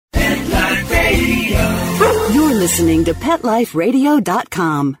listening to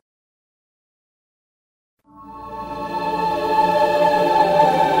PetLifeRadio.com.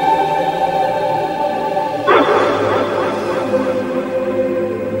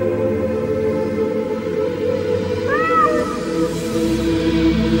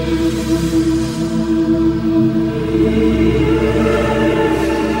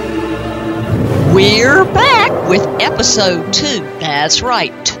 We're back with episode 2. That's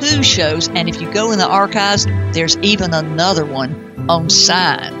right, 2 shows. And if you go in the archives, there's even another one on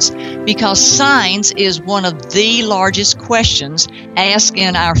signs. Because signs is one of the largest questions asked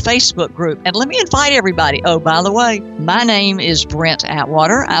in our Facebook group. And let me invite everybody. Oh, by the way, my name is Brent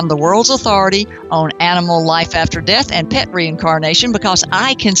Atwater. I'm the world's authority on animal life after death and pet reincarnation because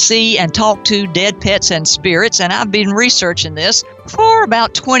I can see and talk to dead pets and spirits. And I've been researching this for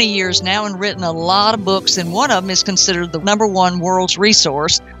about 20 years now and written a lot of books, and one of them is considered the #1 world's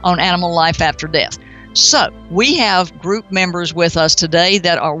resource on animal life after death. So we have group members with us today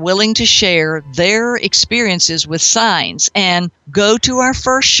that are willing to share their experiences with signs, and go to our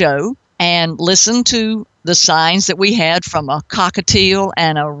first show and listen to the signs that we had from a cockatiel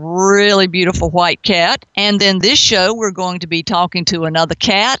and a really beautiful white cat. And then this show, we're going to be talking to another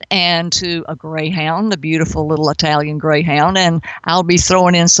cat and to a greyhound, a beautiful little Italian greyhound. And I'll be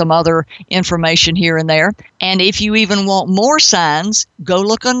throwing in some other information here and there. And if you even want more signs, go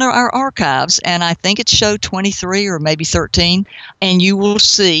look under our archives. And I think it's show 23 or maybe 13. And you will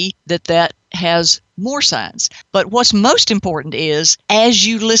see that that has more signs. But what's most important is, as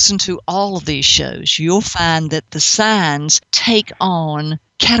you listen to all of these shows, you'll find that the signs take on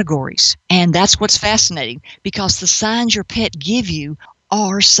categories. And that's what's fascinating, because the signs your pet give you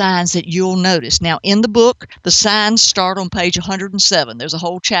are signs that you'll notice. Now, in the book, the signs start on page 107. There's a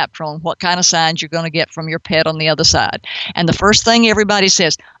whole chapter on what kind of signs you're going to get from your pet on the other side. And the first thing everybody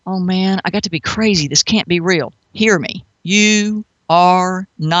says, oh man, I got to be crazy. This can't be real. Hear me. You are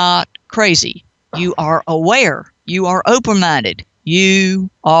not crazy. You are aware. You are open-minded. You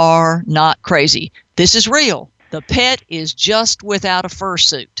are not crazy. This is real. The pet is just without a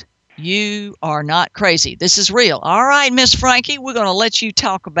fursuit. You are not crazy. This is real. All right, Miss Frankie, we're going to let you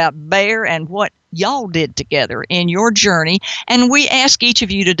talk about Bear and what y'all did together in your journey. And we ask each of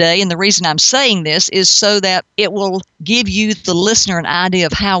you today, and the reason I'm saying this is so that it will give you, the listener, an idea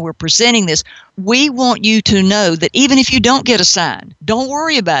of how we're presenting this. We want you to know that even if you don't get a sign, don't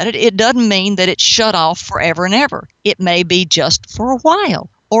worry about it. It doesn't mean that it's shut off forever and ever. It may be just for a while.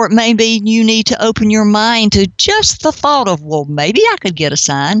 Or it may be you need to open your mind to just the thought of, well, maybe I could get a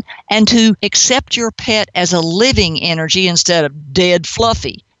sign, and to accept your pet as a living energy instead of dead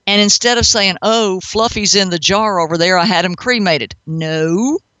Fluffy. And instead of saying, oh, Fluffy's in the jar over there, I had him cremated.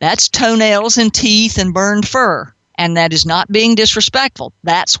 No, that's toenails and teeth and burned fur. And that is not being disrespectful.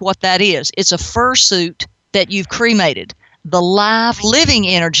 That's what that is. It's a fursuit that you've cremated. The live living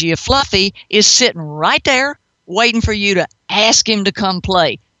energy of Fluffy is sitting right there waiting for you to ask him to come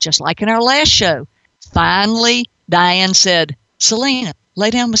play. Just like in our last show. Finally, Diane said, Selena,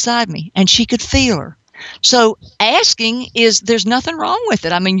 lay down beside me. And she could feel her. So asking is, there's nothing wrong with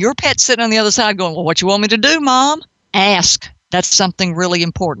it. I mean, your pet's sitting on the other side going, well, what you want me to do, Mom? Ask. That's something really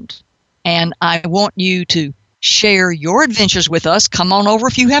important. And I want you to share your adventures with us. Come on over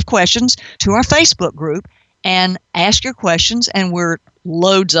if you have questions to our Facebook group and ask your questions. And we're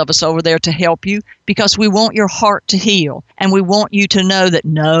loads of us over there to help you, because we want your heart to heal. And we want you to know that,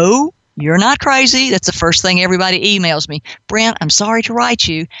 no, you're not crazy. That's the first thing everybody emails me. Brent, I'm sorry to write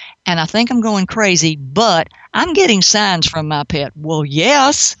you, and I think I'm going crazy, but I'm getting signs from my pet. Well,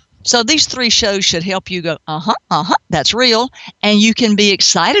 yes. So these 3 shows should help you go, that's real. And you can be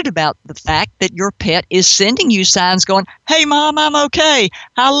excited about the fact that your pet is sending you signs going, hey, Mom, I'm okay.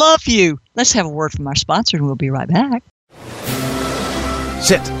 I love you. Let's have a word from our sponsor, and we'll be right back.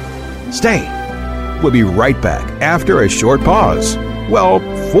 Sit. Stay. We'll be right back after a short pause. Well,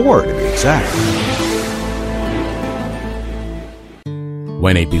 4 to be exact.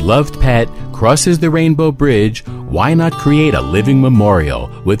 When a beloved pet crosses the rainbow bridge, why not create a living memorial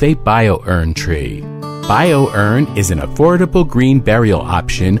with a BioUrn tree? BioUrn is an affordable green burial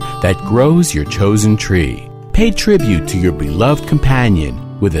option that grows your chosen tree. Pay tribute to your beloved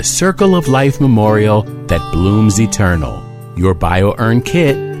companion with a Circle of Life memorial that blooms eternal. Your BioUrn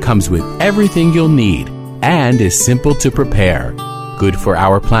kit comes with everything you'll need and is simple to prepare. Good for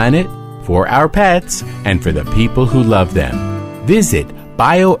our planet, for our pets, and for the people who love them. Visit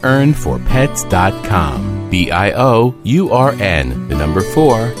BioUrn4Pets.com. BIOURN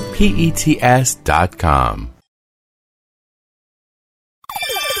 4 PETS.com.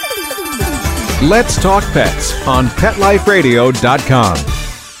 Let's Talk Pets on PetLifeRadio.com.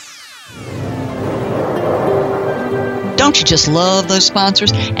 Don't you just love those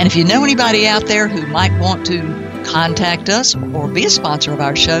sponsors? And if you know anybody out there who might want to contact us or be a sponsor of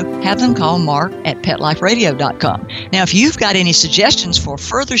our show, have them call Mark at PetLifeRadio.com. Now, if you've got any suggestions for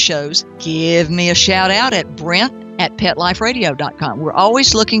further shows, give me a shout out at Brent at PetLifeRadio.com. We're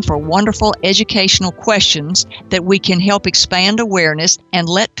always looking for wonderful educational questions that we can help expand awareness and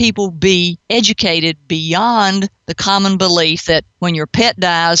let people be educated beyond the common belief that when your pet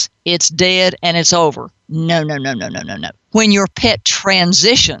dies, it's dead and it's over. No. When your pet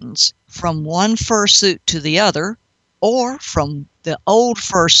transitions from one fursuit to the other, or from the old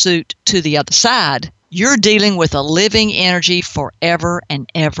fursuit to the other side, you're dealing with a living energy forever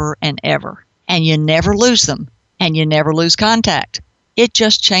and ever and ever. And you never lose them, and you never lose contact. It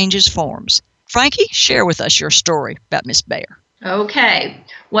just changes forms. Frankie, share with us your story about Miss Bear. Okay.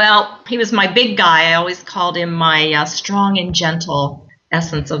 Well, he was my big guy. I always called him my strong and gentle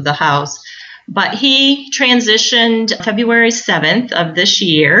essence of the house. But he transitioned February 7th of this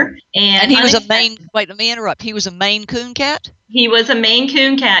year. And he was wait, let me interrupt. He was a Maine Coon cat? He was a Maine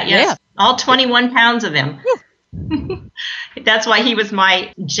Coon cat, yes. Yeah. All 21 pounds of him. That's why he was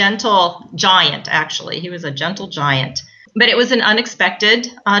my gentle giant, actually. He was a gentle giant. But it was an unexpected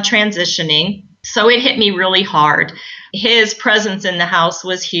transitioning, so it hit me really hard. His presence in the house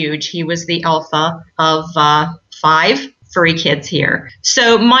was huge. He was the alpha of 5 furry kids here.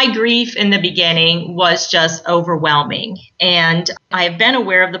 So my grief in the beginning was just overwhelming. And I've been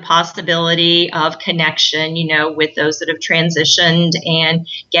aware of the possibility of connection, with those that have transitioned and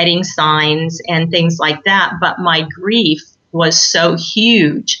getting signs and things like that. But my grief was so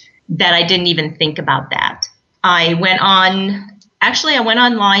huge that I didn't even think about that. I went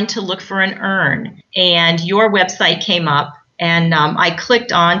online to look for an urn, and your website came up. And I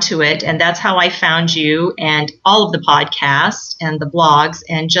clicked onto it, and that's how I found you and all of the podcasts and the blogs,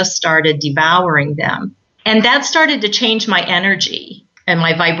 and just started devouring them. And that started to change my energy, and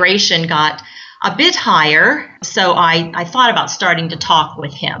my vibration got a bit higher. So I thought about starting to talk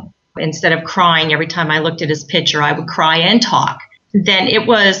with him. Instead of crying every time I looked at his picture, I would cry and talk. Then it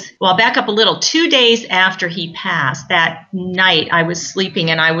was, back up a little, 2 days after he passed, that night I was sleeping,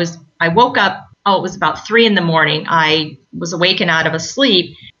 and I woke up. It was about 3 a.m. I was awakened out of a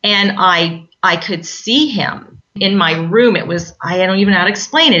sleep, and I could see him in my room. It was, I don't even know how to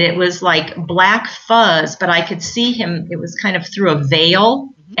explain it. It was like black fuzz, but I could see him. It was kind of through a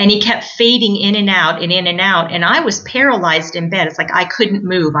veil, and he kept fading in and out and in and out. And I was paralyzed in bed. It's like I couldn't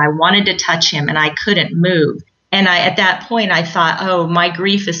move. I wanted to touch him, and I couldn't move. And at that point, I thought, oh, my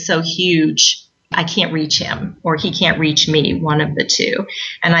grief is so huge. I can't reach him, or he can't reach me, one of the two.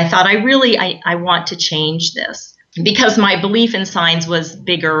 And I thought, I want to change this, because my belief in signs was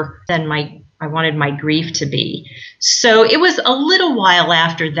bigger than I wanted my grief to be. So it was a little while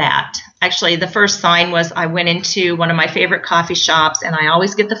after that. Actually, the first sign was I went into one of my favorite coffee shops, and I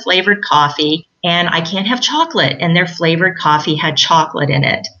always get the flavored coffee, and I can't have chocolate, and their flavored coffee had chocolate in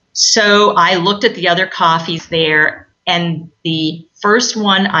it. So I looked at the other coffees there, and the first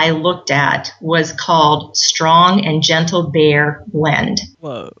one I looked at was called Strong and Gentle Bear Blend.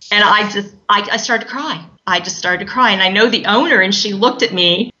 Whoa. And I started to cry. I just started to cry. And I know the owner, and she looked at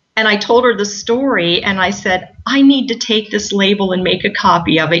me, and I told her the story, and I said, I need to take this label and make a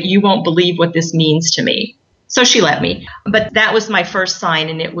copy of it. You won't believe what this means to me. So she let me. But that was my first sign,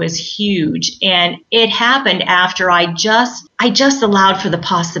 and it was huge. And it happened after I just allowed for the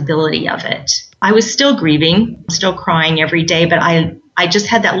possibility of it. I was still grieving, still crying every day, but I just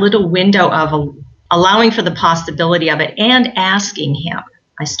had that little window of allowing for the possibility of it and asking him.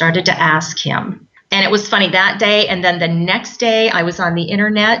 I started to ask him. And it was funny that day. And then the next day I was on the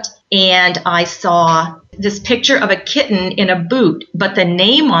internet, and I saw this picture of a kitten in a boot, but the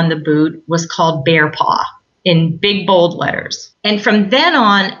name on the boot was called Bear Paw in big bold letters. And from then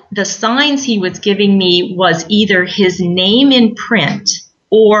on, the signs he was giving me was either his name in print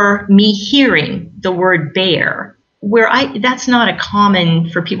or me hearing the word bear, that's not a common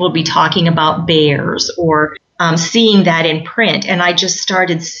for people to be talking about bears or seeing that in print. And I just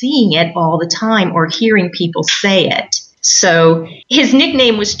started seeing it all the time, or hearing people say it. So his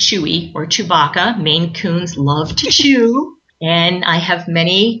nickname was Chewy, or Chewbacca. Maine Coons love to chew. And I have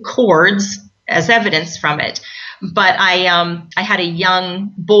many cords as evidence from it. But I had a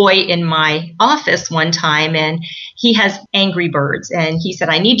young boy in my office one time, and he has Angry Birds. And he said,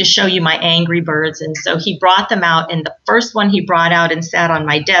 I need to show you my Angry Birds. And so he brought them out. And the first one he brought out and sat on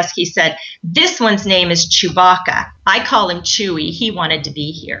my desk, he said, this one's name is Chewbacca. I call him Chewy. He wanted to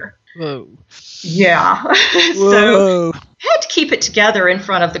be here. Whoa. Yeah. Whoa. So I had to keep it together in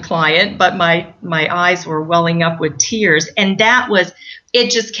front of the client, but my eyes were welling up with tears. And it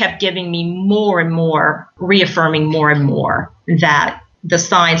just kept giving me more and more, reaffirming more and more that the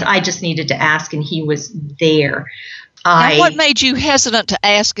signs, I just needed to ask, and he was there. Now, what made you hesitant to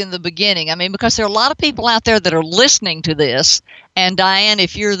ask in the beginning? I mean, because there are a lot of people out there that are listening to this. And Diane,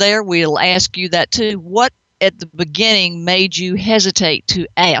 if you're there, we'll ask you that too. What at the beginning made you hesitate to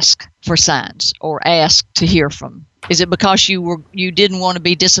ask for signs or ask to hear from? Is it because you didn't want to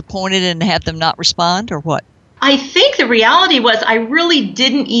be disappointed and have them not respond, or what? I think the reality was I really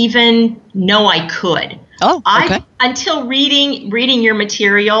didn't even know I could. Oh, okay. Until reading your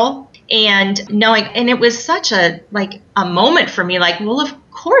material and knowing, and it was such a moment for me, like, well, of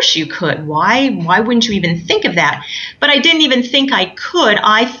course you could. Why wouldn't you even think of that? But I didn't even think I could.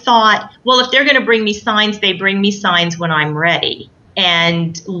 I thought, well, if they're going to bring me signs, they bring me signs when I'm ready.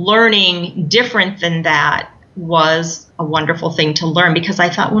 And learning different than that was a wonderful thing to learn, because I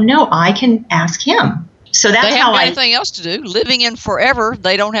thought, well, no, I can ask him. So that's they how have anything else to do. Living in forever,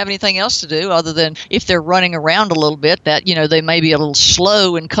 they don't have anything else to do other than if they're running around a little bit, that, they may be a little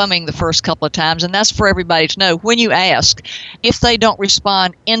slow in coming the first couple of times. And that's for everybody to know. When you ask, if they don't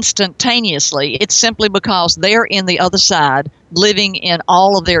respond instantaneously, it's simply because they're in the other side living in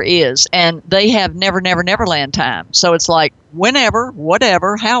all of their is, and they have never, never, never land time. So it's like whenever,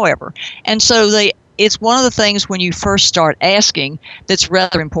 whatever, however. And so it's one of the things when you first start asking that's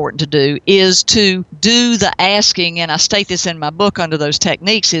rather important to do is to do the asking, and I state this in my book under those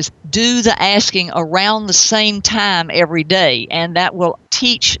techniques, is do the asking around the same time every day, and that will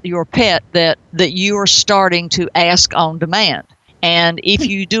teach your pet that you are starting to ask on demand. And if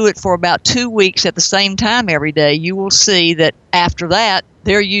you do it for about 2 weeks at the same time every day, you will see that after that,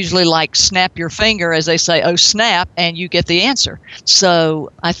 they're usually like snap your finger, as they say, oh, snap, and you get the answer.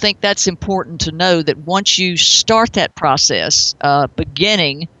 So I think that's important to know that once you start that process,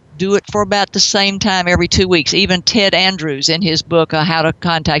 beginning, do it for about the same time every 2 weeks. Even Ted Andrews in his book, How to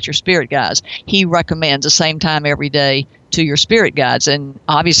Contact Your Spirit Guides, he recommends the same time every day to your spirit guides. And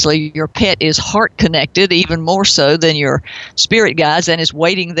obviously your pet is heart connected even more so than your spirit guides, and is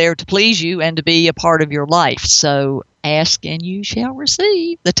waiting there to please you and to be a part of your life. So ask and you shall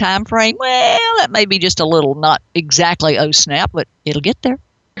receive. The time frame, well, that may be just a little, not exactly oh snap, but it'll get there.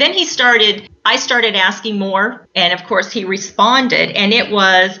 Then I started asking more, and of course he responded, and it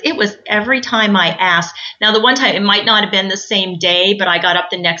was every time I asked. Now, the one time, it might not have been the same day, but I got up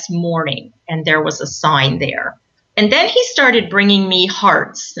the next morning and there was a sign there. And then he started bringing me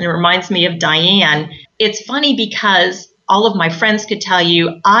hearts, and it reminds me of Diane. It's funny because all of my friends could tell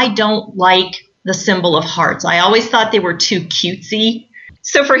you I don't like the symbol of hearts. I always thought they were too cutesy.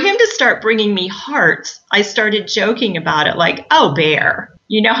 So for him to start bringing me hearts, I started joking about it like, oh, Bear,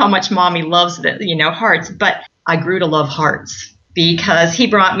 you know how much Mommy loves hearts. But I grew to love hearts because he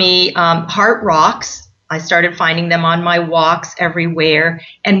brought me heart rocks. I started finding them on my walks everywhere.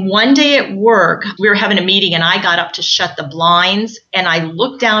 And one day at work, we were having a meeting and I got up to shut the blinds, and I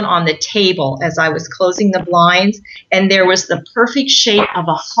looked down on the table as I was closing the blinds, and there was the perfect shape of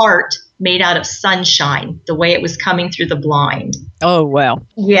a heart made out of sunshine, the way it was coming through the blind. Oh, wow.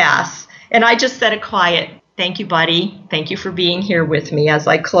 Yes. And I just said a quiet, thank you, buddy. Thank you for being here with me as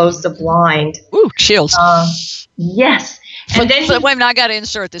I closed the blind. Ooh, chills. Yes. And then wait a minute, I got to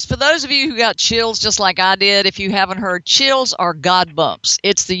insert this. For those of you who got chills just like I did, if you haven't heard, chills are God bumps.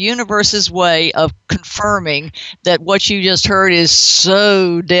 It's the universe's way of confirming that what you just heard is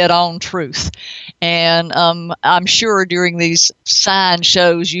so dead on truth. And I'm sure during these sign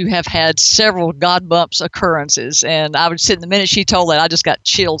shows you have had several God bumps occurrences. And I would sit, the minute she told that, I just got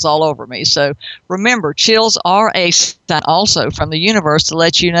chills all over me. So remember, chills are a sign also from the universe to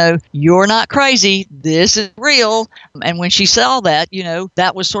let you know you're not crazy. This is real. And when she saw that,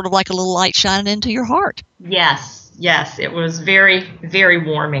 that was sort of like a little light shining into your heart. Yes, it was very, very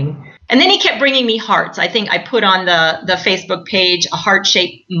warming. And then he kept bringing me hearts. I think I put on the Facebook page a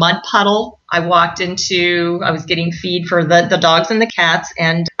heart-shaped mud puddle. I was getting feed for the dogs and the cats,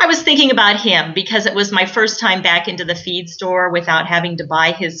 and I was thinking about him because it was my first time back into the feed store without having to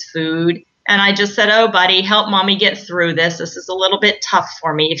buy his food. And I just said, oh, buddy, help Mommy get through this. This is a little bit tough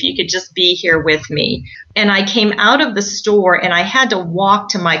for me. If you could just be here with me. And I came out of the store and I had to walk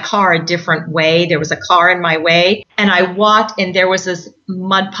to my car a different way. There was a car in my way. And I walked and there was this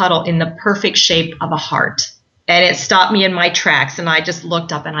mud puddle in the perfect shape of a heart. And it stopped me in my tracks. And I just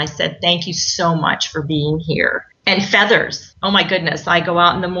looked up and I said, thank you so much for being here. And feathers. Oh my goodness. I go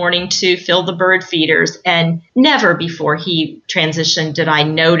out in the morning to fill the bird feeders, and never before he transitioned did I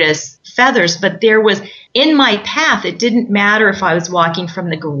notice feathers, but there was in my path. It didn't matter if I was walking from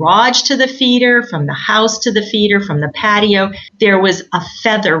the garage to the feeder, from the house to the feeder, from the patio. There was a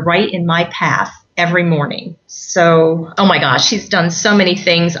feather right in my path every morning. So, oh my gosh, he's done so many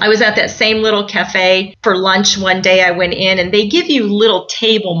things. I was at that same little cafe for lunch one day. I went in and they give you little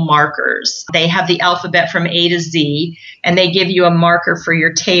table markers. They have the alphabet from A to Z, and they give you a marker for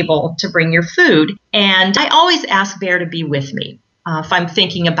your table to bring your food. And I always ask Bear to be with me. If I'm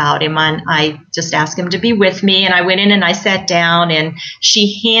thinking about him, I just ask him to be with me. And I went in and I sat down, and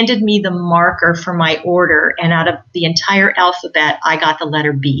she handed me the marker for my order. And out of the entire alphabet, I got the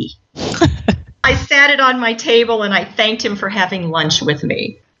letter B. I sat it on my table and I thanked him for having lunch with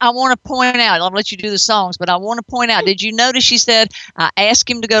me. I want to point out, I'll let you do the songs, but I want to point out, did you notice she said, I asked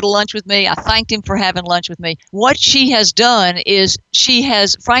him to go to lunch with me. I thanked him for having lunch with me. What she has done is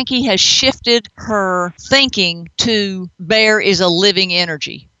Frankie has shifted her thinking to Bear is a living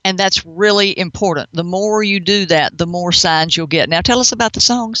energy. And that's really important. The more you do that, the more signs you'll get. Now tell us about the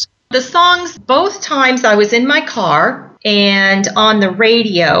songs. The songs, both times I was in my car and on the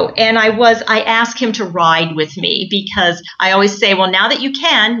radio, and I asked him to ride with me, because I always say, well, now that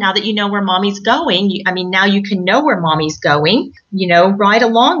you know where mommy's going, now you can know where mommy's going, ride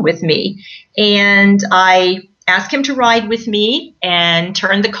along with me. And I asked him to ride with me and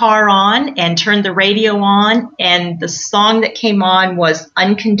turn the car on and turn the radio on. And the song that came on was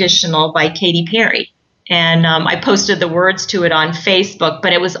Unconditional by Katy Perry. And I posted the words to it on Facebook,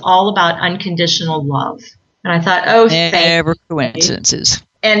 but it was all about unconditional love. And I thought, oh, never coincidences.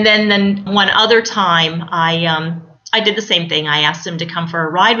 And then one other time, I did the same thing. I asked him to come for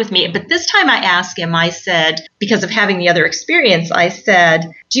a ride with me. But this time I asked him, I said, because of having the other experience, I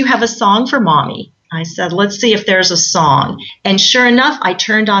said, do you have a song for mommy? I said, let's see if there's a song. And sure enough, I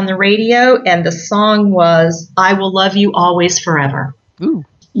turned on the radio, and the song was I Will Love You Always Forever. Ooh.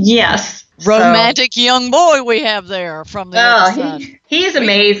 Yes. Romantic young boy we have there from the other side. He's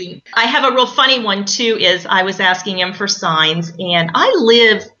amazing. I have a real funny one, too, is I was asking him for signs, and I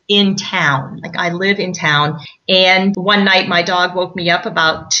live in town. And one night my dog woke me up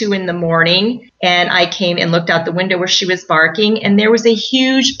about 2 a.m, and I came and looked out the window where she was barking, and there was a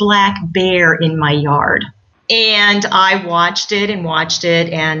huge black bear in my yard. And I watched it,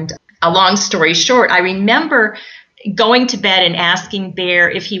 and a long story short, I remember going to bed and asking Bear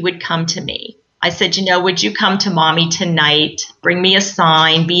if he would come to me. I said, would you come to mommy tonight? Bring me a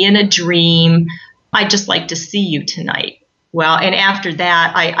sign, be in a dream. I'd just like to see you tonight. Well, and after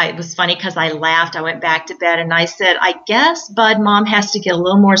that, it was funny because I laughed. I went back to bed and I said, I guess, Bud, Mom has to get a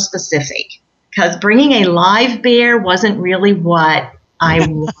little more specific, because bringing a live bear wasn't really what I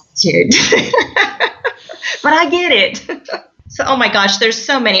wanted. But I get it. So, oh my gosh, there's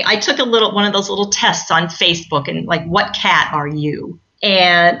so many. I took one of those little tests on Facebook, and like, what cat are you?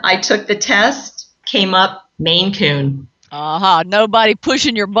 And I took the test, came up Maine Coon. Nobody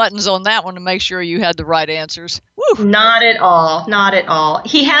pushing your buttons on that one to make sure you had the right answers. Woo. Not at all.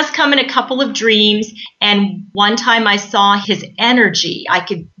 He has come in a couple of dreams, and one time I saw his energy. I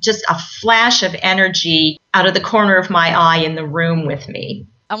could just a flash of energy out of the corner of my eye in the room with me.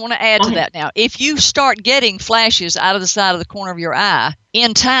 I want to add to that now. If you start getting flashes out of the side of the corner of your eye,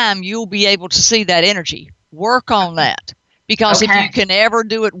 in time, you'll be able to see that energy. Work on that. Because if you can ever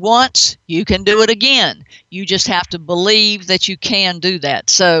do it once, you can do it again. You just have to believe that you can do that.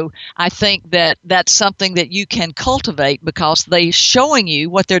 So I think that that's something that you can cultivate, because they're showing you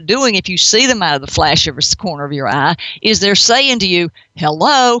what they're doing. If you see them out of the flash of the corner of your eye, is they're saying to you,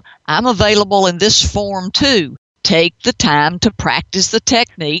 hello, I'm available in this form too. Take the time to practice the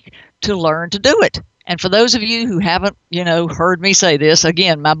technique to learn to do it. And for those of you who haven't, heard me say this,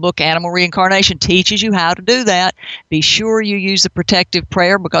 again, my book, Animal Reincarnation, teaches you how to do that. Be sure you use the protective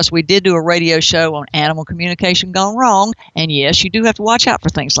prayer, because we did do a radio show on animal communication gone wrong. And yes, you do have to watch out for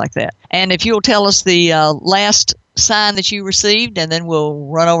things like that. And if you'll tell us the last sign that you received, and then we'll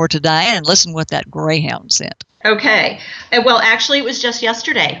run over to Diane and listen what that greyhound sent. Okay. Well, actually, it was just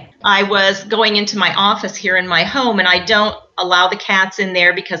yesterday. I was going into my office here in my home, and I don't allow the cats in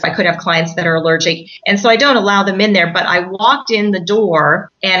there because I could have clients that are allergic. And so I don't allow them in there. But I walked in the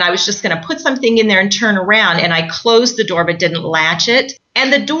door, and I was just going to put something in there and turn around. And I closed the door but didn't latch it.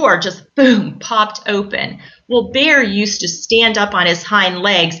 And the door just, boom, popped open. Well, Bear used to stand up on his hind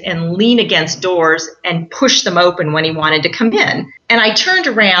legs and lean against doors and push them open when he wanted to come in. And I turned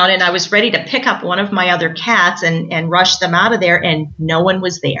around, and I was ready to pick up one of my other cats and rush them out of there, and no one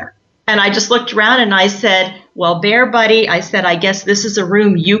was there. And I just looked around and I said, well, Bear Buddy, I said, I guess this is a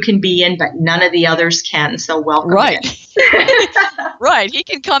room you can be in, but none of the others can. So welcome. Right. Right. He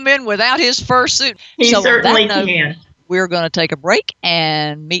can come in without his fursuit. He certainly can. We're going to take a break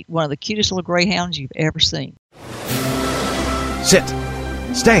and meet one of the cutest little greyhounds you've ever seen. Sit.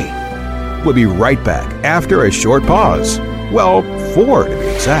 Stay. We'll be right back after a short pause. Well, 4 to be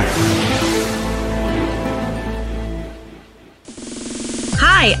exact.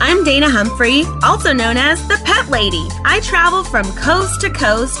 Hi, I'm Dana Humphrey, also known as the Pet Lady. I travel from coast to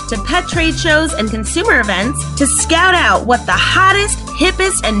coast to pet trade shows and consumer events to scout out what the hottest,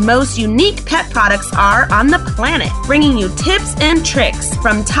 hippest, and most unique pet products are on the planet, bringing you tips and tricks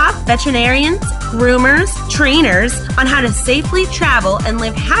from top veterinarians, groomers, trainers on how to safely travel and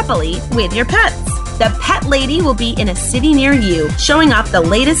live happily with your pets. The Pet Lady will be in a city near you, showing off the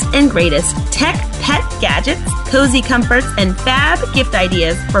latest and greatest tech pet gadgets, cozy comforts, and fab gift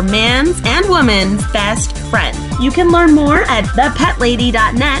ideas for man's and woman's best friend. You can learn more at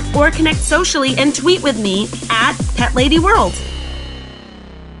thepetlady.net or connect socially and tweet with me at PetLadyWorld.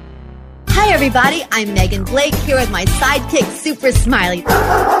 Hi everybody, I'm Megan Blake here with my sidekick Super Smiley,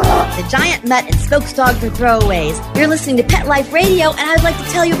 the giant mutt and spokes dog for throwaways. You're listening to Pet Life Radio, and I'd like to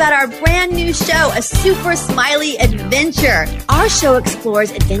tell you about our brand new show, A Super Smiley Adventure. Our show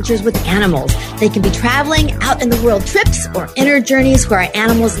explores adventures with animals. They can be traveling, out in the world trips, or inner journeys where our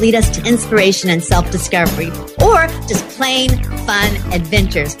animals lead us to inspiration and self-discovery, or just plain fun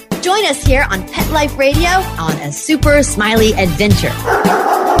adventures. Join us here on Pet Life Radio on A Super Smiley Adventure.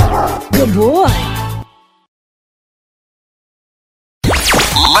 Good boy.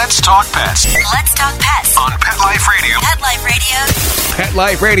 Let's talk pets. Let's talk pets On Pet Life Radio. Pet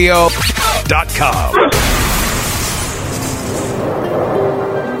Life Radio. PetLifeRadio.com.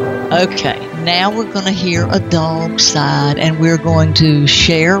 Okay, now we're going to hear a dog side, and we're going to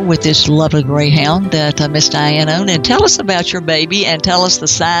share with this lovely greyhound that Miss Diane owned. And tell us about your baby, and tell us the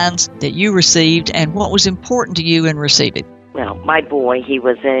signs that you received and what was important to you in receiving. Well, my boy, he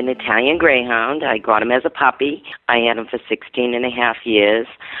was an Italian Greyhound. I got him as a puppy. I had him for 16 and a half years.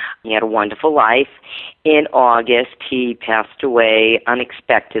 He had a wonderful life. In August, he passed away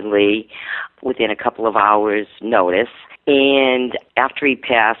unexpectedly within a couple of hours' notice. And after he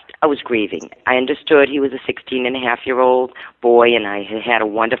passed, I was grieving. I understood he was a 16-and-a-half-year-old boy, and I had a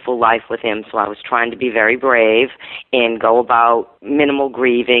wonderful life with him, so I was trying to be very brave and go about minimal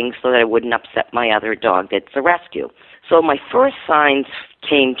grieving so that I wouldn't upset my other dog that's a rescue. So my first signs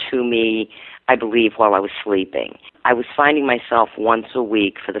came to me, I believe, while I was sleeping. I was finding myself once a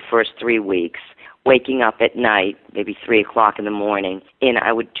week for the first 3 weeks, waking up at night, maybe 3 o'clock in the morning, and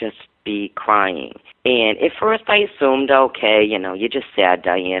I would just be crying. And at first I assumed, okay, you're just sad,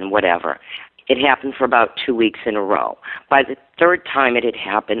 Diane, whatever. It happened for about 2 weeks in a row. By the third time it had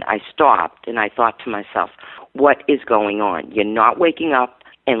happened, I stopped, and I thought to myself, what is going on? You're not waking up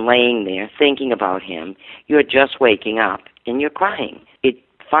and laying there thinking about him. You're just waking up, and you're crying. It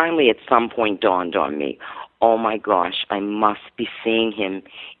finally at some point dawned on me, oh my gosh, I must be seeing him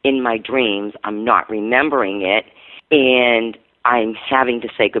in my dreams. I'm not remembering it, and I'm having to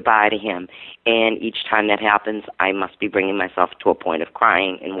say goodbye to him. And each time that happens, I must be bringing myself to a point of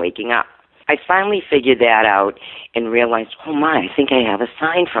crying and waking up. I finally figured that out and realized, oh my, I think I have a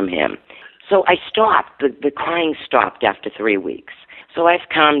sign from him. So I stopped. The crying stopped after 3 weeks. So I've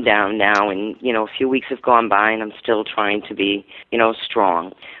calmed down now, and, a few weeks have gone by, and I'm still trying to be,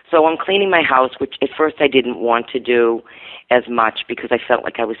 strong. So I'm cleaning my house, which at first I didn't want to do as much because I felt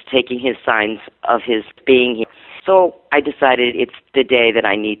like I was taking his signs of his being here. So I decided it's the day that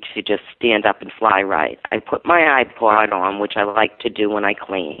I need to just stand up and fly right. I put my iPod on, which I like to do when I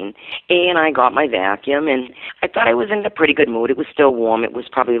clean, and I got my vacuum, and I thought I was in a pretty good mood. It was still warm. It was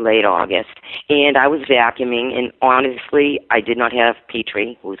probably late August, and I was vacuuming, and honestly, I did not have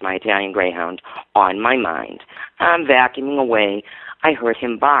Petrie, who was my Italian Greyhound, on my mind. I'm vacuuming away. I heard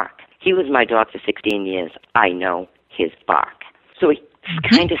him bark. He was my dog for 16 years. I know his bark. So he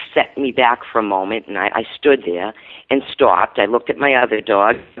kind of set me back for a moment, and I stood there and stopped. I looked at my other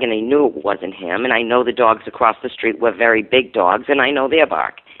dog, and I knew it wasn't him, and I know the dogs across the street were very big dogs, and I know their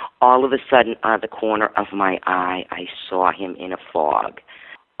bark. All of a sudden, out of the corner of my eye, I saw him in a fog.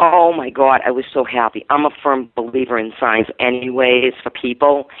 Oh, my God, I was so happy. I'm a firm believer in signs anyways for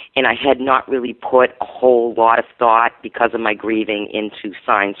people, and I had not really put a whole lot of thought because of my grieving into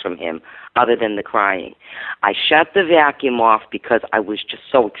signs from him other than the crying. I shut the vacuum off because I was just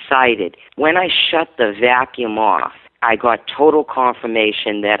so excited. When I shut the vacuum off, I got total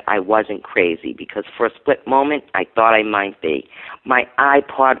confirmation that I wasn't crazy, because for a split moment, I thought I might be. My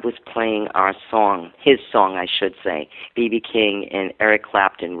iPod was playing our song, his song, I should say, B.B. King and Eric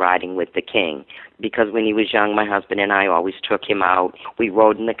Clapton, Riding with the King. Because when he was young, my husband and I always took him out. We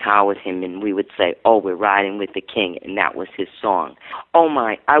rode in the car with him, and we would say, "Oh, we're riding with the King," and that was his song. Oh,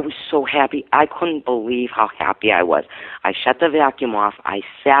 my, I was so happy. I couldn't believe how happy I was. I shut the vacuum off, I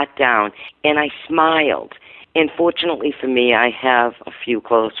sat down, and I smiled. And fortunately for me, I have a few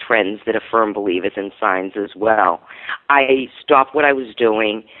close friends that are firm believers in signs as well. I stopped what I was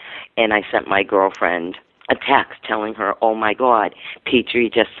doing, and I sent my girlfriend a text telling her, "Oh, my God, Petrie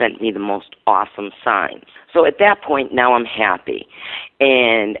just sent me the most awesome signs." So at that point, now I'm happy.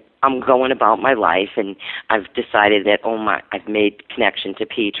 And I'm going about my life, and I've decided that, I've made connection to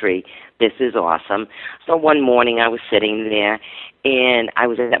Petrie. This is awesome. So one morning I was sitting there, and I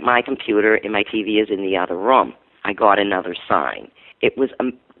was at my computer, and my TV is in the other room. I got another sign. It was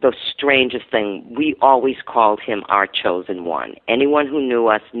the strangest thing. We always called him our chosen one. Anyone who knew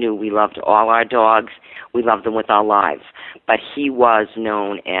us knew we loved all our dogs. We loved them with our lives. But he was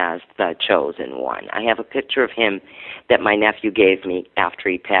known as the chosen one. I have a picture of him that my nephew gave me after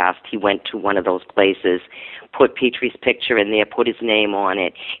he passed. He went to one of those places, put Petrie's picture in there, put his name on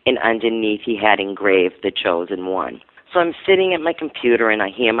it, and underneath he had engraved the chosen one. So I'm sitting at my computer, and I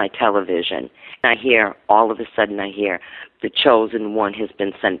hear my television. And all of a sudden I hear, "The chosen one has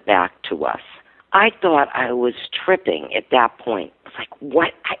been sent back to us." I thought I was tripping at that point. I was like,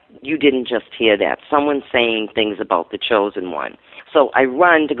 what? You didn't just hear that. Someone's saying things about the chosen one. So I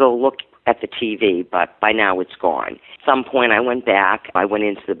run to go look at the TV, but by now it's gone. At some point I went back. I went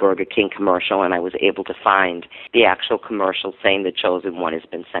into the Burger King commercial, and I was able to find the actual commercial saying the chosen one has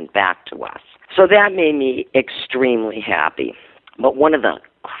been sent back to us. So that made me extremely happy. But one of the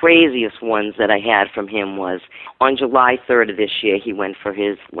craziest ones that I had from him was on July 3rd of this year, he went for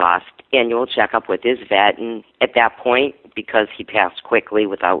his last annual checkup with his vet, and at that point, because he passed quickly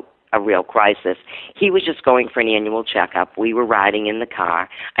without a real crisis, he was just going for an annual checkup. We were riding in the car.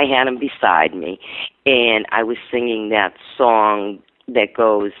 I had him beside me, and I was singing that song that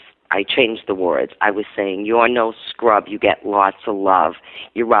goes, I changed the words. I was saying, "You're no scrub, you get lots of love.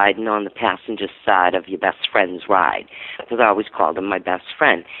 You're riding on the passenger side of your best friend's ride," because I always called him my best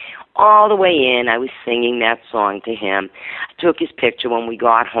friend. All the way in, I was singing that song to him. I took his picture when we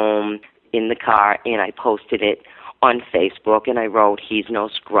got home in the car, and I posted it on Facebook, and I wrote, "He's no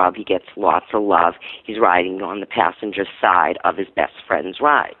scrub, he gets lots of love. He's riding on the passenger side of his best friend's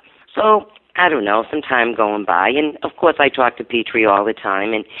ride." So I don't know, some time going by, and of course I talk to Petrie all the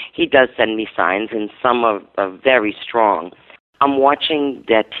time, and he does send me signs, and some are very strong. I'm watching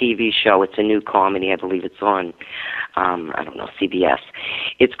that TV show. It's a new comedy. I believe it's on, CBS.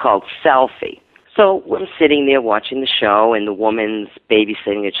 It's called Selfie. So I'm sitting there watching the show, and the woman's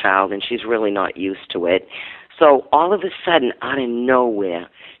babysitting a child, and she's really not used to it. So all of a sudden, out of nowhere,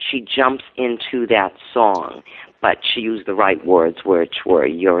 she jumps into that song. But she used the right words, which were,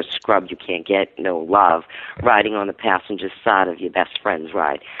 "You're a scrub, you can't get no love, riding on the passenger side of your best friend's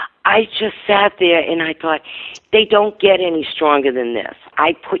ride." I just sat there and I thought, they don't get any stronger than this.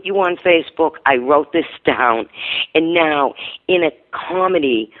 I put you on Facebook, I wrote this down, and now in a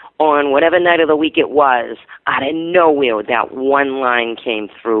comedy on whatever night of the week it was, out of nowhere, that one line came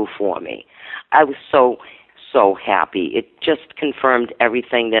through for me. I was so happy. It just confirmed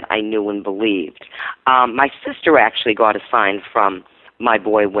everything that I knew and believed. My sister actually got a sign from my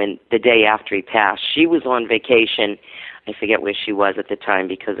boy when the day after he passed. She was on vacation. I forget where she was at the time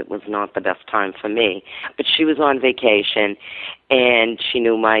because it was not the best time for me. But she was on vacation, and she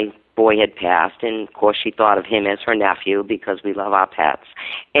knew my boy had passed, and of course she thought of him as her nephew because we love our pets.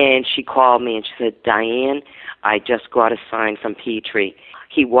 And she called me and she said, "Diane, I just got a sign from Petrie.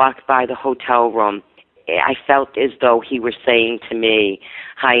 He walked by the hotel room. I felt as though he were saying to me,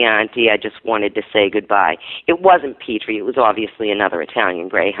 'Hi, Auntie, I just wanted to say goodbye.'" It wasn't Petrie. It was obviously another Italian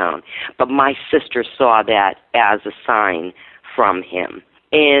Greyhound. But my sister saw that as a sign from him.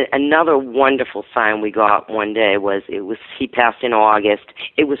 And another wonderful sign we got one day was he passed in August.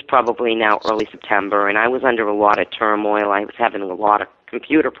 It was probably now early September, and I was under a lot of turmoil. I was having a lot of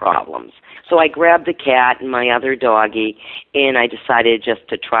computer problems. So I grabbed the cat and my other doggie, and I decided just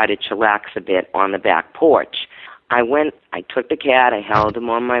to try to chillax a bit on the back porch. I took the cat, I held him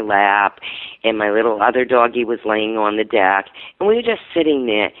on my lap, and my little other doggie was laying on the deck, and we were just sitting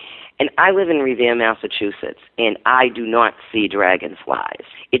there. And I live in Revere, Massachusetts, and I do not see dragonflies.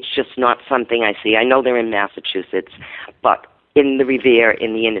 It's just not something I see. I know they're in Massachusetts, but in the Revere,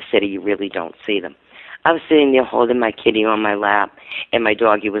 in the inner city, you really don't see them. I was sitting there holding my kitty on my lap, and my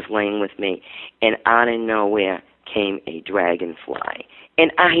doggie was laying with me, and out of nowhere, came a dragonfly.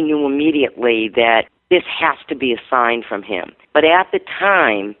 And I knew immediately that this has to be a sign from him. But at the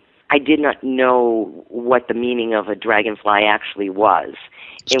time, I did not know what the meaning of a dragonfly actually was.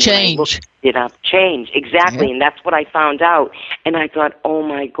 And change. When I looked it up, change, exactly. Yeah. And that's what I found out. And I thought, oh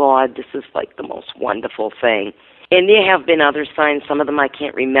my God, this is like the most wonderful thing. And there have been other signs. Some of them I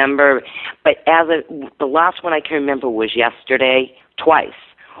can't remember. But the last one I can remember was yesterday, twice.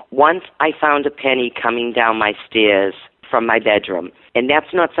 Once I found a penny coming down my stairs from my bedroom. And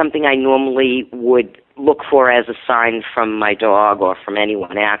that's not something I normally would look for as a sign from my dog or from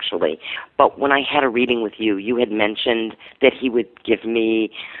anyone, actually. But when I had a reading with you, you had mentioned that he would give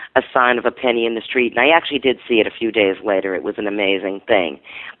me a sign of a penny in the street. And I actually did see it a few days later. It was an amazing thing.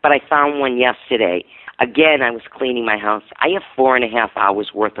 But I found one yesterday. Again, I was cleaning my house. I have 4.5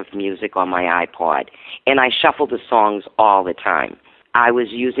 hours worth of music on my iPod, and I shuffle the songs all the time. I was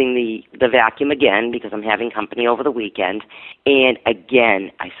using the vacuum again because I'm having company over the weekend. And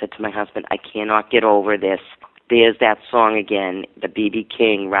again, I said to my husband, I cannot get over this. There's that song again, the B.B.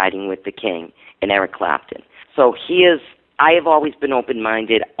 King, Riding with the King, and Eric Clapton. So I have always been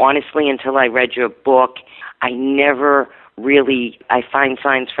open-minded. Honestly, until I read your book, I find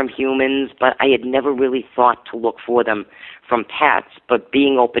signs from humans, but I had never really thought to look for them from pets. But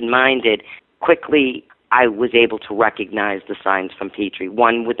being open-minded, quickly I was able to recognize the signs from Petrie,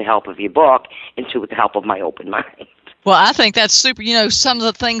 one with the help of your book, and two with the help of my open mind. Well, I think that's super. Some of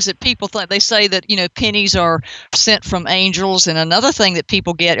the things that people think, they say that, pennies are sent from angels. And another thing that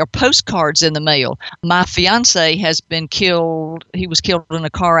people get are postcards in the mail. My fiance has been killed. He was killed in a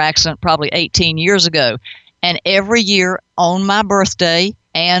car accident probably 18 years ago. And every year on my birthday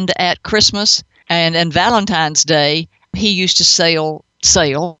and at Christmas and Valentine's Day, he used to sail.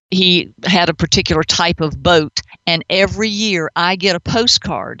 He had a particular type of boat, and every year I get a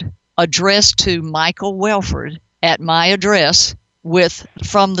postcard addressed to Michael Welford at my address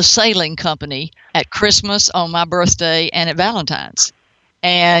from the sailing company at Christmas, on my birthday, and at Valentine's.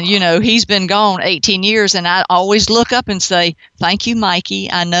 And, he's been gone 18 years, and I always look up and say, thank you,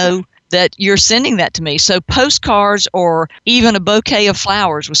 Mikey. I know that you're sending that to me. So postcards, or even a bouquet of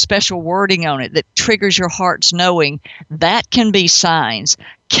flowers with special wording on it that triggers your heart's knowing, that can be signs.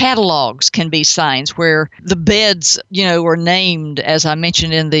 Catalogs can be signs where the beds, are named, as I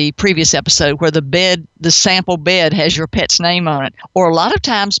mentioned in the previous episode, where the sample bed has your pet's name on it. Or a lot of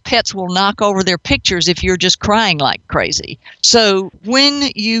times pets will knock over their pictures if you're just crying like crazy. So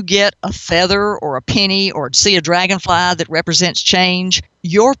when you get a feather or a penny or see a dragonfly that represents change,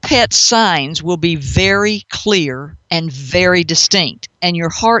 your pet's signs will be very clear and very distinct, and your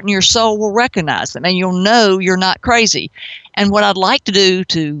heart and your soul will recognize them, and you'll know you're not crazy. And what I'd like to do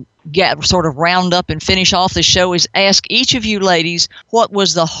to get sort of round up and finish off the show is ask each of you ladies, what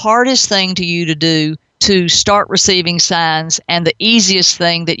was the hardest thing to you to do to start receiving signs, and the easiest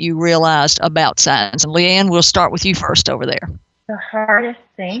thing that you realized about signs? And Leanne, we'll start with you first over there. The hardest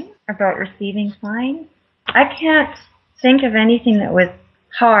thing about receiving signs? I can't think of anything that was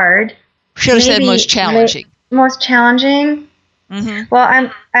hard. Should have said most challenging. Most challenging? Mm-hmm.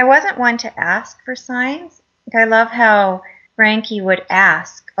 Well, I wasn't one to ask for signs. I love how Frankie would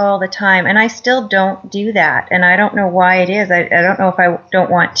ask all the time, and I still don't do that, and I don't know why it is. I don't know if I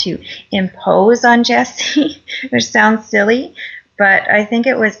don't want to impose on Jessie, which sounds silly, but I think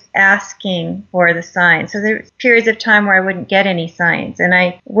it was asking for the signs. So there were periods of time where I wouldn't get any signs, and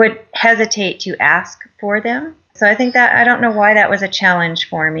I would hesitate to ask for them. So I think that, I don't know why that was a challenge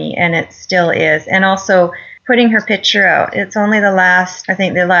for me, and it still is. And also putting her picture out. It's only the last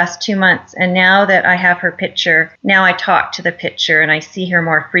 2 months, and now that I have her picture, now I talk to the picture and I see her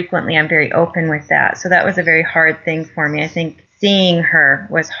more frequently. I'm very open with that. So that was a very hard thing for me. I think seeing her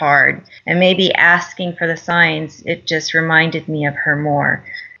was hard, and maybe asking for the signs, it just reminded me of her more.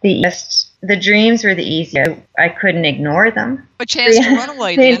 The dreams were the easiest. I couldn't ignore them. A chance to run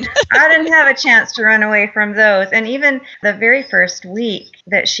away then. I didn't have a chance to run away from those. And even the very first week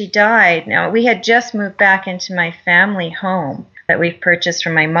that she died, now we had just moved back into my family home that we've purchased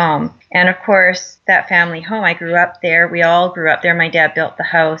from my mom. And of course, that family home, I grew up there. We all grew up there. My dad built the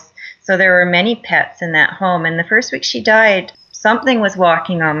house. So there were many pets in that home. And the first week she died, something was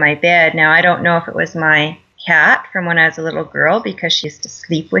walking on my bed. Now, I don't know if it was my cat from when I was a little girl, because she used to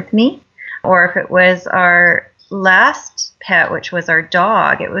sleep with me, or if it was our last pet, which was our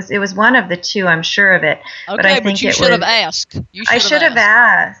dog. It was one of the two, I'm sure of it. Okay, but I think you should have asked. I should have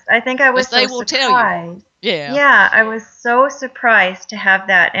asked. I think I was so surprised. Tell you. Yeah. Yeah, I was so surprised to have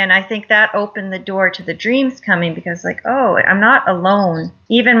that, and I think that opened the door to the dreams coming, because I'm not alone.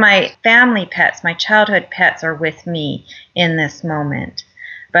 Even my family pets, my childhood pets, are with me in this moment.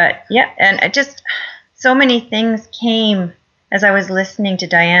 But yeah, and it just so many things came as I was listening to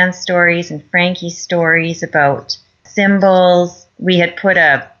Diane's stories and Frankie's stories about symbols. We had put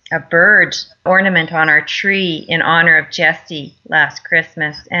a bird ornament on our tree in honor of Jessie last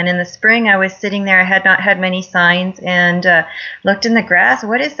Christmas. And in the spring, I was sitting there. I had not had many signs and looked in the grass.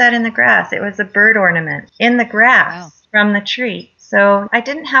 What is that in the grass? It was a bird ornament in the grass from the tree. So I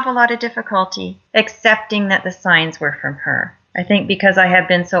didn't have a lot of difficulty accepting that the signs were from her. I think because I had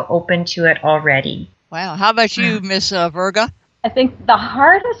been so open to it already. Wow. How about you, Miss Virga? I think the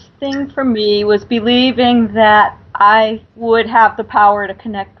hardest thing for me was believing that I would have the power to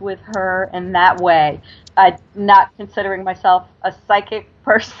connect with her in that way. Not considering myself a psychic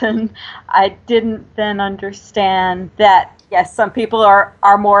person, I didn't then understand that, yes, some people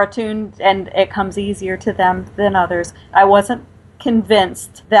are more attuned and it comes easier to them than others. I wasn't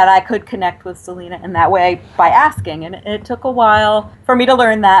convinced that I could connect with Selena in that way by asking, and it took a while for me to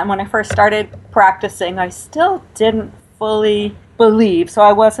learn that. And when I first started practicing, I still didn't fully believe, so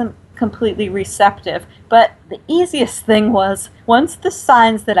I wasn't completely receptive. But the easiest thing was once the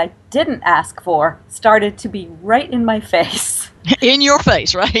signs that I didn't ask for started to be right in my face. In your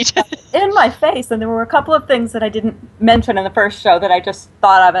face, right? In my face. And there were a couple of things that I didn't mention in the first show that I just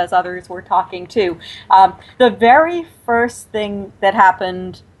thought of as others were talking too. The very first thing that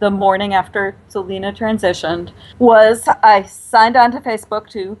happened the morning after Selena transitioned was I signed on to Facebook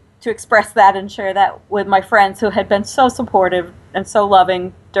to express that and share that with my friends who had been so supportive and so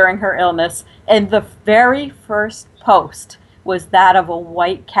loving during her illness. And the very first post was that of a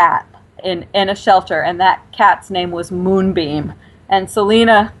white cat in a shelter, and that cat's name was Moonbeam. And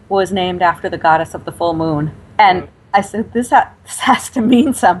Selena was named after the goddess of the full moon. And I said, this has to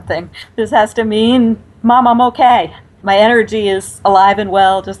mean something. This has to mean, Mom, I'm okay. My energy is alive and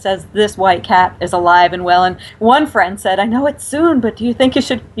well, just as this white cat is alive and well. And one friend said, I know it's soon, but do you think you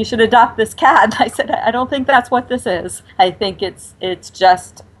should adopt this cat? And I said, I don't think that's what this is. I think it's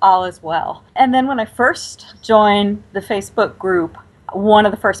just all is well. And then when I first joined the Facebook group, one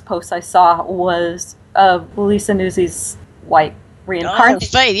of the first posts I saw was of Lisa Nuzzi's white reincarnation.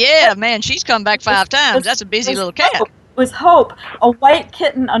 Oh, Faith, yeah, man, she's come back 5 times. That's a busy little cat. It was Hope, a white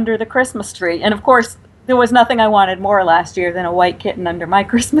kitten under the Christmas tree. And of course, there was nothing I wanted more last year than a white kitten under my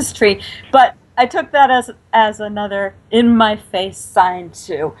Christmas tree. But I took that as another in-my-face sign,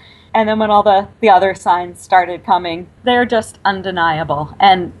 too. And then when all the other signs started coming, they're just undeniable.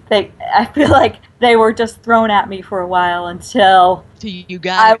 And I feel like they were just thrown at me for a while until you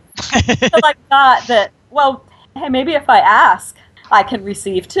got it. Until I got that, well, hey, maybe if I ask, I can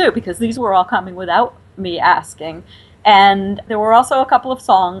receive, too, because these were all coming without me asking. And there were also a couple of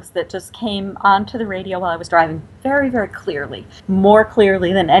songs that just came onto the radio while I was driving very, very clearly, more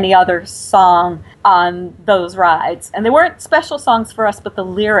clearly than any other song on those rides. And they weren't special songs for us, but the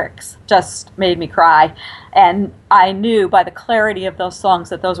lyrics just made me cry. And I knew by the clarity of those songs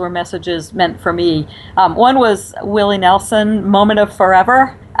that those were messages meant for me. One was Willie Nelson, Moment of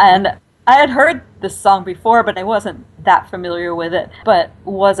Forever. And I had heard this song before, but I wasn't that familiar with it. But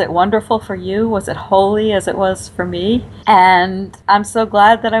was it wonderful for you? Was it holy as it was for me? And I'm so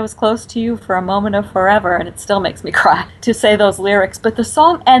glad that I was close to you for a moment of forever, and it still makes me cry to say those lyrics. But the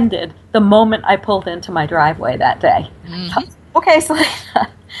song ended the moment I pulled into my driveway that day. Mm-hmm. Okay,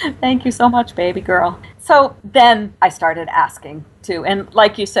 Selena, thank you so much, baby girl. So then I started asking, too. And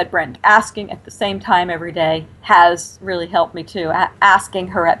like you said, Brent, asking at the same time every day has really helped me, too. Asking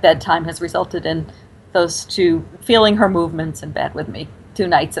her at bedtime has resulted in those two, feeling her movements in bed with me 2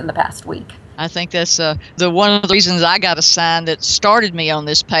 nights in the past week. I think that's one of the reasons I got a sign that started me on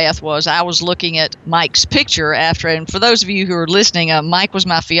this path was I was looking at Mike's picture after, and for those of you who are listening, Mike was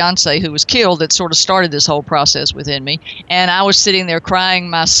my fiance who was killed that sort of started this whole process within me. And I was sitting there crying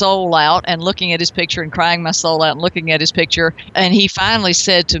my soul out and looking at his picture and crying my soul out and looking at his picture. And he finally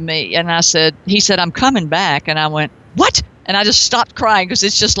said to me, he said, I'm coming back. And I went, what? And I just stopped crying because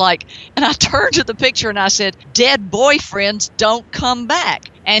it's just like, and I turned to the picture and I said, dead boyfriends don't come back.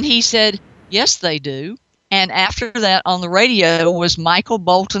 And he said, yes, they do. And after that on the radio was Michael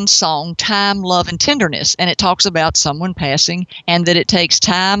Bolton's song, Time, Love, and Tenderness. And it talks about someone passing and that it takes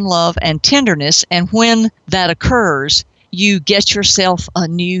time, love, and tenderness. And when that occurs, you get yourself a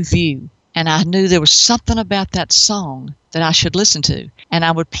new view. And I knew there was something about that song that I should listen to. And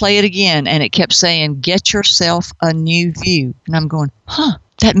I would play it again, and it kept saying, get yourself a new view. And I'm going,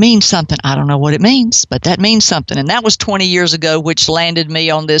 that means something. I don't know what it means, but that means something. And that was 20 years ago, which landed me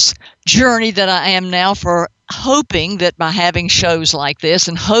on this journey that I am now for hoping that by having shows like this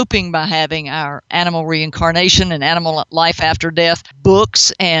and hoping by having our animal reincarnation and animal life after death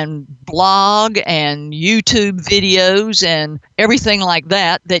books and blog and YouTube videos and everything like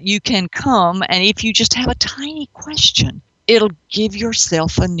that, that you can come, and if you just have a tiny question, it'll give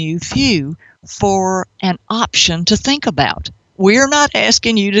yourself a new view for an option to think about. We're not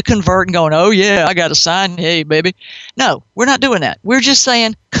asking you to convert and going, oh, yeah, I got a sign. Hey, baby. No, we're not doing that. We're just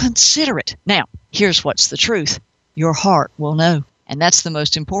saying, consider it. Now, here's what's the truth. Your heart will know. And that's the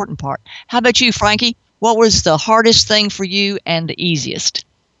most important part. How about you, Frankie? What was the hardest thing for you and the easiest?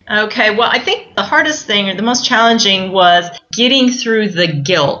 Okay, well, I think the hardest thing or the most challenging was getting through the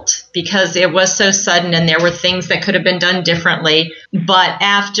guilt because it was so sudden and there were things that could have been done differently. But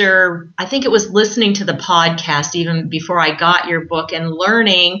after, I think it was listening to the podcast even before I got your book and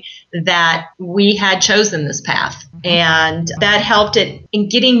learning that we had chosen this path. And that helped it in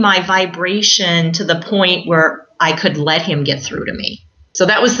getting my vibration to the point where I could let him get through to me. So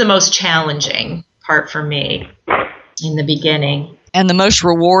that was the most challenging part for me in the beginning. And the most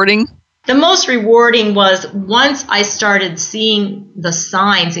rewarding? The most rewarding was once I started seeing the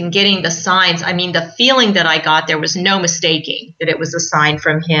signs and getting the signs. I mean, the feeling that I got, there was no mistaking that it was a sign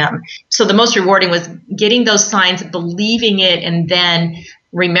from him. So the most rewarding was getting those signs, believing it, and then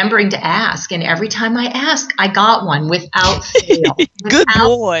remembering to ask. And every time I asked, I got one without fail. Good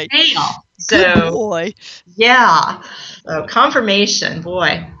boy. Fail. So, good boy. Yeah. So confirmation,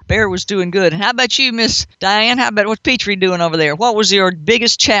 boy. Bear was doing good. And how about you, Miss Diane? How about what's Petrie doing over there? What was your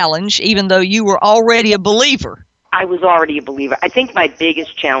biggest challenge, even though you were already a believer? I was already a believer. I think my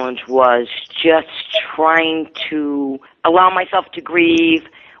biggest challenge was just trying to allow myself to grieve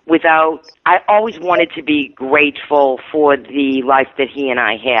without, I always wanted to be grateful for the life that he and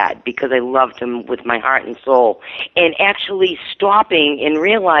I had because I loved him with my heart and soul. And actually stopping and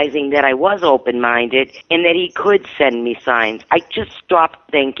realizing that I was open-minded and that he could send me signs. I just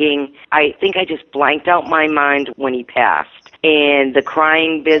stopped thinking. I think I just blanked out my mind when he passed. And the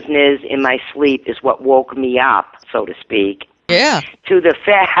crying business in my sleep is what woke me up, so to speak. Yeah. To the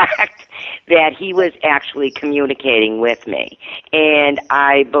fact that he was actually communicating with me. And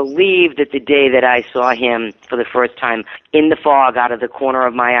I believe that the day that I saw him for the first time in the fog out of the corner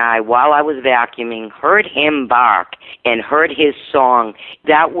of my eye while I was vacuuming, heard him bark and heard his song,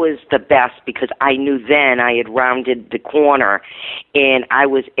 that was the best because I knew then I had rounded the corner and I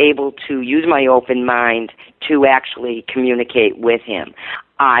was able to use my open mind to actually communicate with him.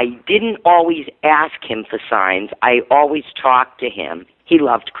 I didn't always ask him for signs. I always talked to him. He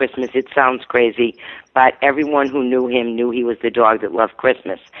loved Christmas. It sounds crazy, but everyone who knew him knew he was the dog that loved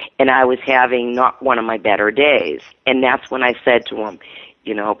Christmas. And I was having not one of my better days. And that's when I said to him,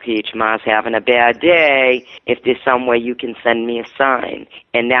 you know, Peach, Ma's having a bad day. If there's some way you can send me a sign.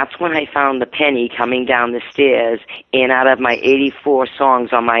 And that's when I found the penny coming down the stairs. And out of my 84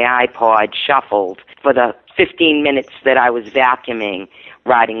 songs on my iPod shuffled for the 15 minutes that I was vacuuming,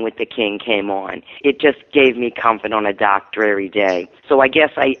 Riding with the King came on. It just gave me comfort on a dark, dreary day. So I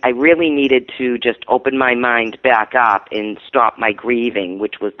guess I really needed to just open my mind back up and stop my grieving,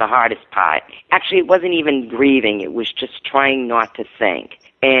 which was the hardest part. Actually, it wasn't even grieving. It was just trying not to think.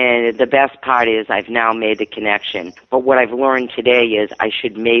 And the best part is I've now made the connection. But what I've learned today is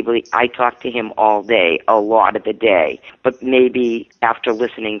I talk to him all day, a lot of the day. But maybe after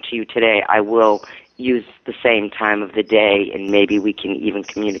listening to you today, I will use the same time of the day, and maybe we can even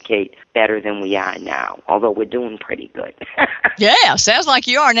communicate better than we are now, although we're doing pretty good. Yeah, sounds like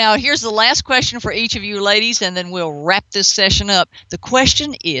you are. Now, here's the last question for each of you ladies, and then we'll wrap this session up. The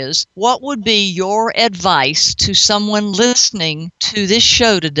question is, what would be your advice to someone listening to this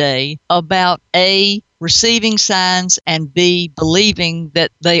show today about A, receiving signs, and B, believing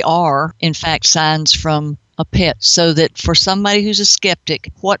that they are, in fact, signs from a pet, so that for somebody who's a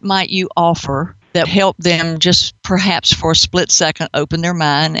skeptic, what might you offer that help them just perhaps for a split second open their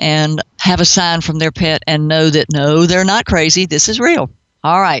mind and have a sign from their pet and know that, no, they're not crazy. This is real.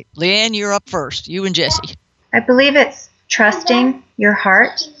 All right. Leanne, you're up first. You and Jessie. I believe it's trusting your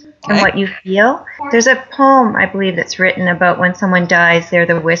heart and what you feel. There's a poem, I believe, that's written about when someone dies, they're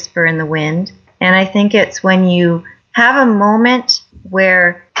the whisper in the wind. And I think it's when you have a moment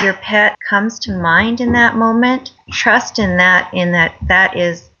where your pet comes to mind in that moment, trust in that that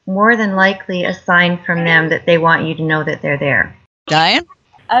is more than likely a sign from them that they want you to know that they're there. Diane?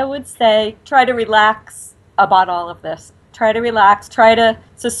 I would say try to relax about all of this. Try to relax. Try to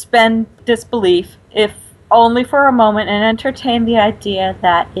suspend disbelief, if only for a moment, and entertain the idea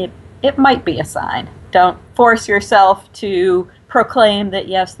that it might be a sign. Don't force yourself to proclaim that,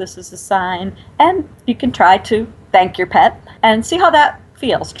 yes, this is a sign. And you can try to thank your pet and see how that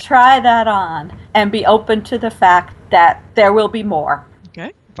feels. Try that on and be open to the fact that there will be more.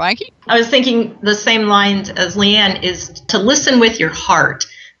 Okay. Frankie? I was thinking the same lines as Leanne, is to listen with your heart.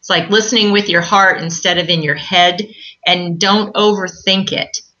 It's like listening with your heart instead of in your head, and don't overthink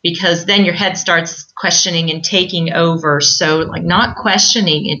it, because then your head starts questioning and taking over. So like not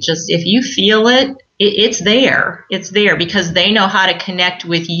questioning it, just if you feel it, it's there. It's there because they know how to connect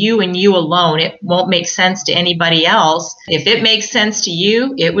with you and you alone. It won't make sense to anybody else. If it makes sense to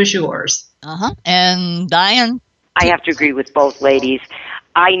you, it was yours. And Diane? I have to agree with both ladies.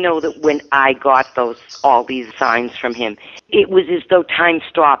 I know that when I got all these signs from him, it was as though time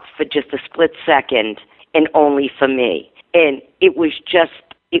stopped for just a split second, and only for me. And it was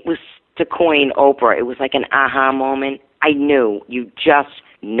to coin Oprah, it was like an aha moment. I knew, you just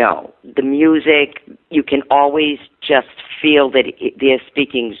know. The music, you can always just feel that they're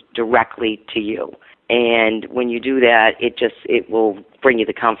speaking directly to you. And when you do that, it will bring you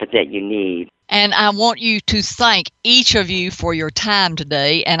the comfort that you need. And I want you to thank each of you for your time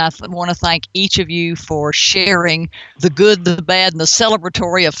today. And I want to thank each of you for sharing the good, the bad, and the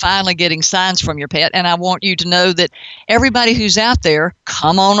celebratory of finally getting signs from your pet. And I want you to know that everybody who's out there,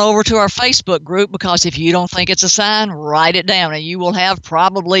 come on over to our Facebook group, because if you don't think it's a sign, write it down. And you will have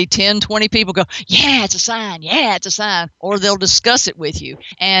probably 10, 20 people go, yeah, it's a sign. Yeah, it's a sign. Or they'll discuss it with you.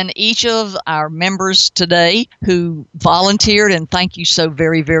 And each of our members today who volunteered, and thank you so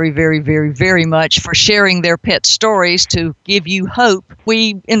very, very, very, very, very much for sharing their pet stories to give you hope.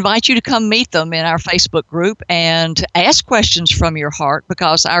 We invite you to come meet them in our Facebook group and to ask questions from your heart,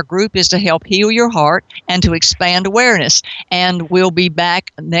 because our group is to help heal your heart and to expand awareness. And we'll be back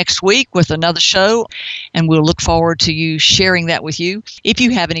next week with another show, and we'll look forward to you sharing that with you. If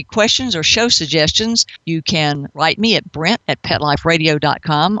you have any questions or show suggestions, you can write me at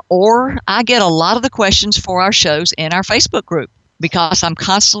Brent@PetLifeRadio.com, or I get a lot of the questions for our shows in our Facebook group, because I'm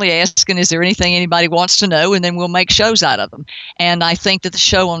constantly asking, is there anything anybody wants to know? And then we'll make shows out of them. And I think that the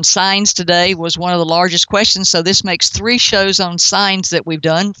show on signs today was one of the largest questions. So this makes 3 shows on signs that we've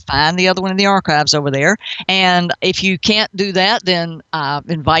done. Find the other one in the archives over there. And if you can't do that, then I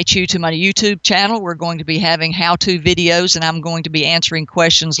invite you to my YouTube channel. We're going to be having how-to videos, and I'm going to be answering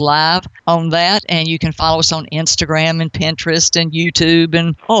questions live on that. And you can follow us on Instagram and Pinterest and YouTube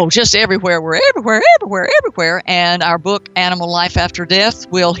and, just everywhere. We're everywhere. And our book, Animal Life After Death,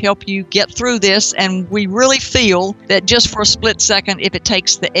 will help you get through this. And we really feel that just for a split second, if it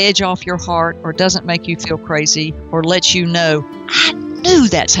takes the edge off your heart or doesn't make you feel crazy or lets you know, I knew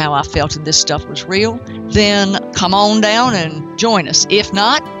that's how I felt and this stuff was real, then come on down and join us. If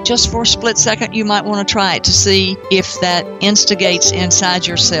not, just for a split second, you might want to try it to see if that instigates inside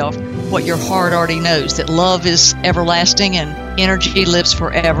yourself what your heart already knows, that love is everlasting and energy lives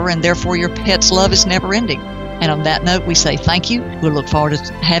forever, and therefore your pet's love is never ending. And on that note, we say thank you. We'll look forward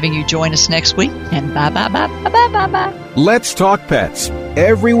to having you join us next week. And bye. Let's Talk Pets,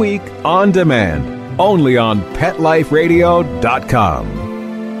 every week on demand, only on PetLifeRadio.com.